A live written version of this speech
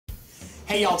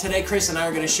Hey y'all, today Chris and I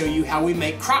are going to show you how we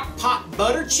make crock pot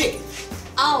butter chicken.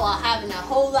 All while having a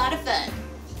whole lot of fun.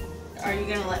 Are you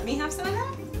going to let me have some of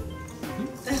that?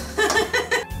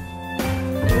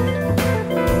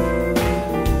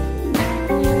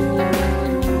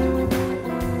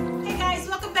 Hey guys,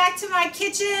 welcome back to my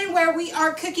kitchen where we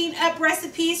are cooking up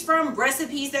recipes from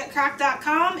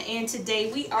recipes@crock.com, and today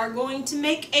we are going to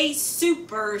make a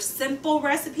super simple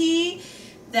recipe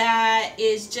that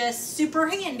is just super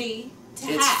handy to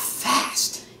have. It's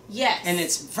fast. Yes. And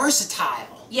it's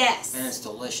versatile. Yes. And it's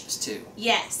delicious too.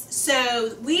 Yes.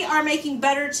 So we are making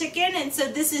butter chicken, and so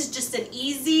this is just an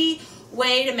easy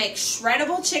way to make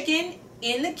shreddable chicken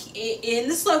in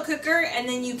the slow cooker, and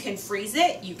then you can freeze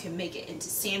it. You can make it into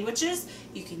sandwiches.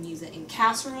 You can use it in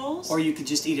casseroles. Or you could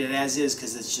just eat it as is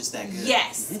because it's just that good.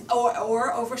 Yes.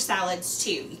 Or over salads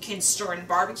too. You can store in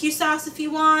barbecue sauce if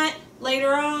you want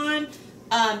later on.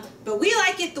 But we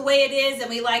like it the way it is, and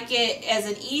we like it as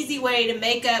an easy way to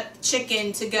make up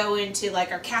chicken to go into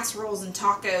like our casseroles and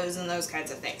tacos and those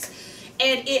kinds of things.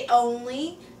 And it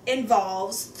only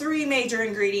involves 3 major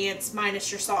ingredients minus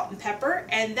your salt and pepper,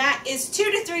 and that is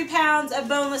 2 to 3 pounds of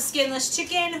boneless, skinless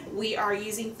chicken. We are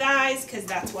using thighs because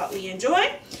that's what we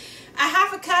enjoy. A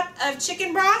half a cup of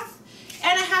chicken broth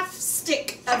and a half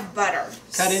stick of butter.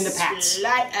 Cut into pats.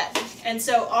 Slide up. And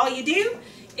so all you do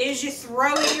is you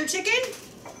throw in your chicken,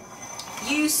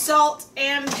 you salt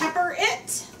and pepper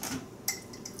it.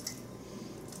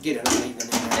 Get it uneven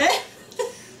in there.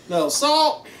 Little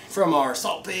salt from our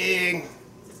salt pig.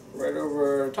 Right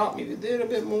over top. Maybe did a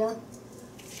bit more.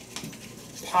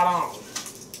 Pot on.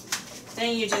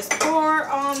 Then you just pour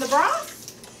on the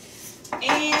broth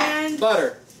and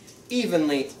Butter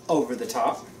evenly over the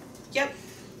top. Yep.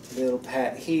 Little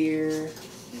pat here,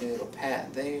 little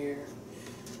pat there,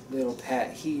 little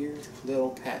pat here, little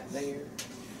pat there,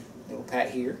 little pat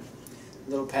here,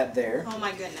 little pat there. Oh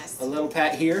my goodness. A little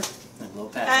pat here, and a little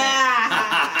pat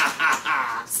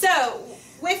there. So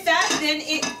with that, then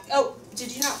it. Oh,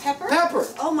 did you not pepper? Pepper.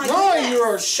 Oh my goodness. No, you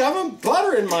are shoving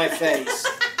butter in my face.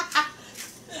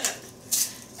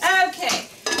 Okay.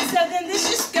 So then this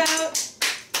just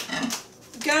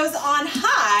goes on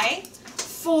high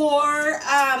for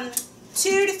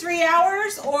 2 to 3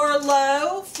 hours, or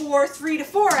low for 3 to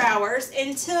 4 hours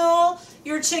until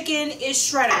your chicken is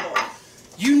shreddable.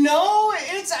 You know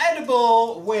it's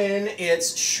edible when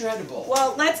it's shreddable.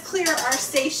 Well, let's clear our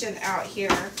station out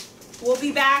here. We'll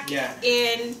be back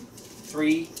in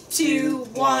 3, 2,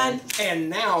 1. And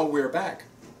now we're back.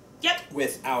 Yep.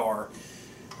 With our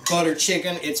butter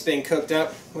chicken. It's been cooked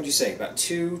up, what'd you say, about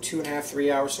 2.5,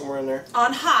 3 hours, somewhere in there?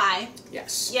 On high.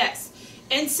 Yes. Yes.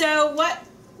 And so what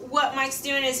Mike's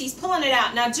doing is he's pulling it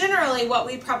out. Now generally what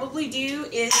we probably do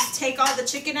is take all the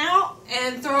chicken out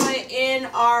and throw it in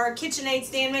our KitchenAid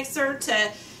stand mixer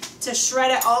to shred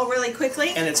it all really quickly.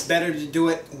 And it's better to do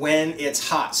it when it's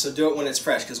hot. So do it when it's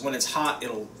fresh, because when it's hot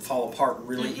it'll fall apart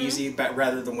really easy, but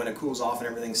rather than when it cools off and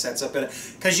everything sets up in it.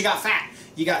 Because you got fat.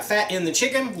 You got fat in the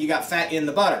chicken, you got fat in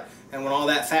the butter. And when all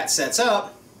that fat sets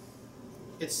up,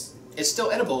 it's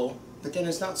still edible, but then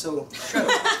it's not so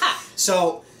shreddable.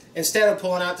 So instead of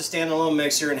pulling out the standalone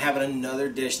mixer and having another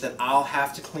dish that I'll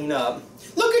have to clean up,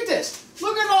 look at this.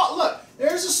 Look at all. Look,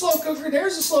 there's a slow cooker.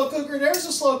 There's a slow cooker. There's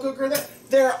a slow cooker.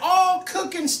 They're all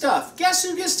cooking stuff. Guess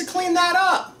who gets to clean that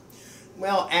up?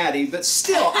 Well, Addie, but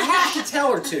still, I have to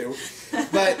tell her to.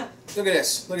 But look at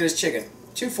this. Look at this chicken.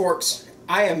 2 forks.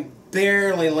 I am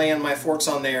barely laying my forks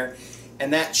on there,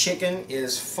 and that chicken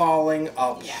is falling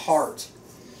apart. Yes.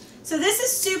 So this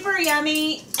is super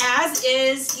yummy, as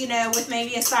is, you know, with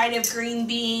maybe a side of green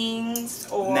beans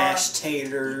or mashed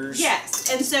taters.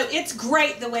 Yes, and so it's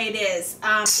great the way it is.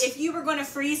 If you were going to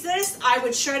freeze this, I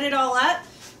would shred it all up,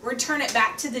 return it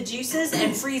back to the juices,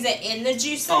 and freeze it in the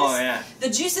juices. Oh yeah. The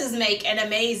juices make an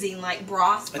amazing like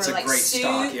broth for like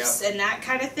soups and that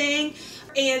kind of thing.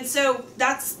 And so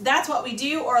that's what we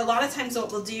do. Or a lot of times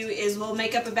what we'll do is we'll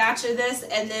make up a batch of this,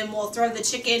 and then we'll throw the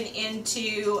chicken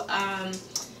into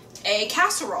a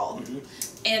casserole,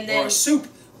 and then or a soup,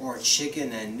 or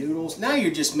chicken and noodles. Now you're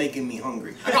just making me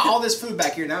hungry. I got all this food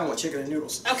back here. Now I want chicken and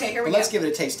noodles. Okay, here we go. Let's give it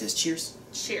a taste test. Cheers.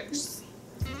 Cheers.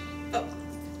 Oh.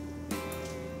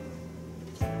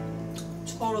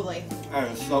 Totally.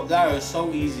 That is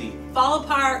so easy. Fall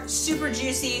apart, super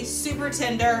juicy, super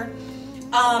tender.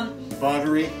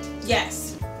 Buttery.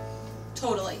 Yes.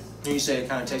 Totally. And you say it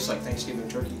kind of tastes like Thanksgiving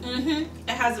turkey. It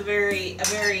has a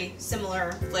very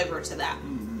similar flavor to that.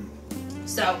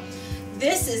 So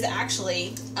this is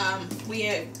actually, we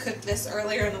cooked this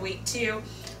earlier in the week too.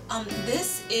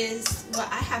 This is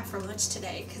what I had for lunch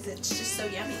today because it's just so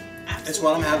yummy. Absolutely. It's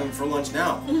what I'm having for lunch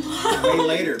now. Way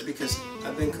later, because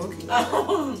I've been cooking.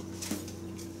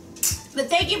 But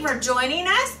thank you for joining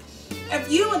us. If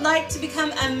you would like to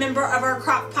become a member of our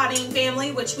crock potting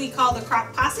family, which we call the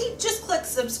Crock Posse, just click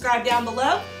subscribe down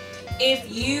below.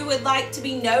 If you would like to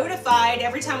be notified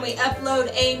every time we upload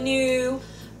a new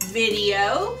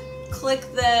video, click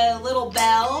the little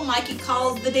bell Mikey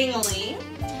calls the ding-a-ling,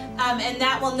 and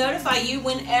that will notify you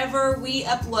whenever we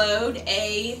upload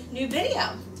a new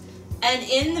video. And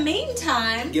in the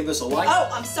meantime, give us a like. Oh,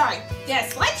 I'm sorry.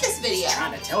 Yes, like this video. I was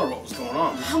trying to tell her what was going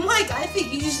on. I'm like, I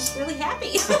think you're just really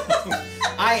happy.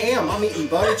 I am. I'm eating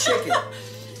butter chicken.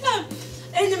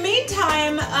 In the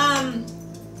meantime,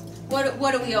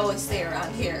 what do we always say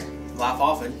around here? Laugh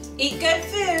often. Eat good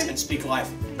food. And speak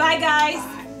life. Bye, guys.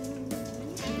 Bye.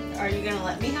 Are you going to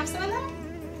let me have some of that?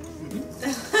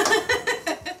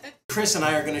 Cris and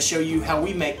I are going to show you how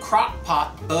we make crock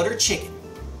pot butter chicken.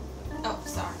 Oh,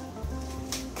 sorry.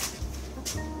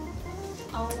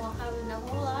 Oh, I'm having a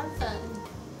whole lot of fun.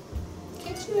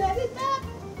 Can't you edit that?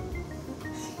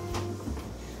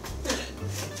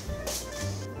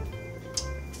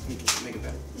 Make it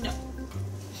better. No.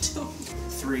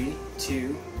 3,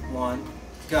 2, 1,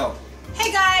 go.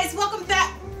 Hey guys, welcome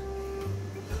back.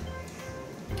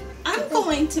 I'm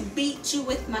going to beat you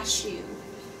with my shoe.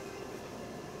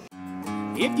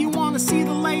 If you want to see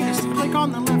the latest, click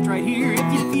on the left right here.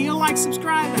 If you feel like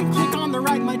subscribing, click on the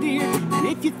right, my dear. And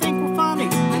if you think we're